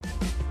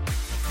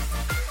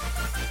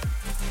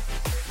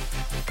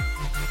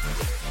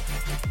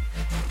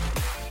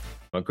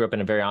I grew up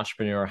in a very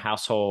entrepreneurial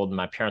household.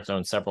 My parents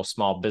owned several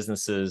small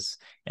businesses,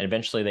 and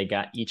eventually they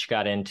each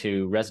got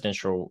into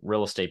residential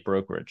real estate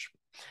brokerage.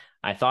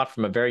 I thought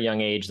from a very young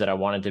age that I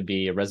wanted to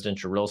be a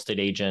residential real estate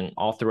agent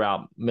all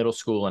throughout middle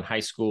school and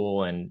high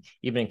school and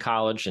even in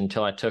college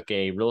until I took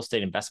a real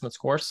estate investments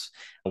course,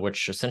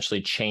 which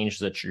essentially changed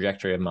the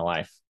trajectory of my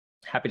life.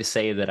 Happy to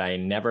say that I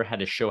never had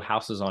to show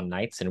houses on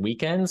nights and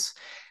weekends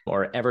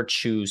or ever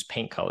choose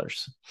paint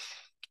colors.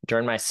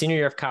 During my senior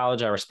year of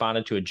college, I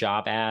responded to a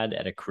job ad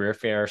at a career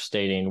fair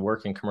stating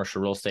work in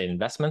commercial real estate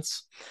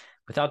investments.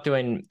 Without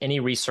doing any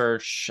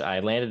research, I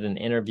landed an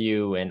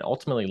interview and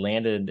ultimately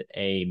landed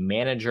a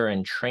manager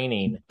in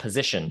training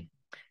position.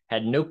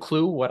 Had no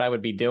clue what I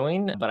would be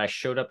doing, but I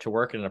showed up to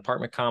work in an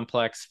apartment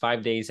complex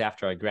 5 days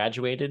after I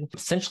graduated,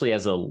 essentially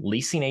as a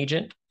leasing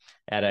agent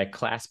at a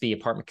Class B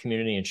apartment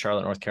community in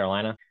Charlotte, North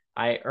Carolina.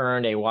 I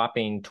earned a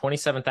whopping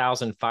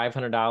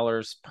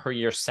 $27,500 per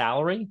year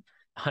salary,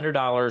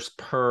 $100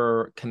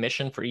 per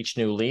commission for each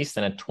new lease,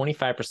 and a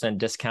 25%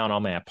 discount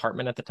on my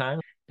apartment at the time.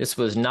 This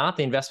was not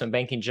the investment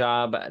banking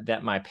job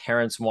that my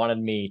parents wanted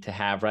me to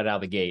have right out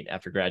of the gate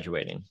after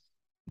graduating.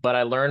 But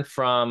I learned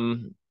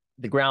from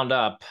the ground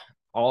up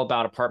all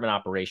about apartment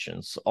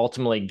operations,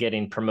 ultimately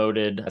getting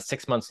promoted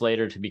 6 months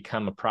later to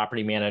become a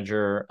property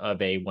manager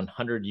of a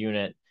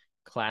 100-unit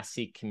Class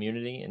C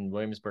community in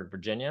Williamsburg,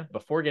 Virginia.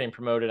 Before getting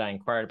promoted, I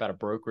inquired about a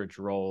brokerage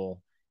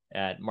role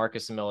at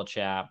Marcus &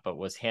 Millichap, but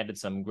was handed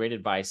some great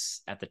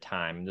advice at the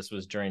time. This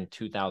was during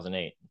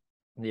 2008.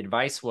 The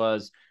advice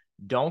was,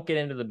 don't get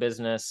into the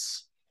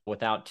business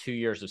without 2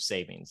 years of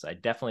savings. I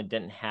definitely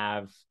didn't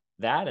have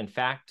that. In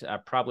fact, I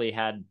probably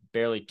had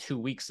barely 2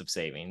 weeks of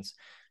savings.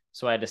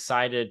 So I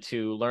decided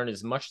to learn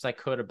as much as I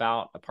could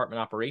about apartment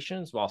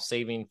operations while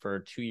saving for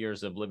 2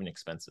 years of living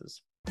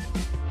expenses.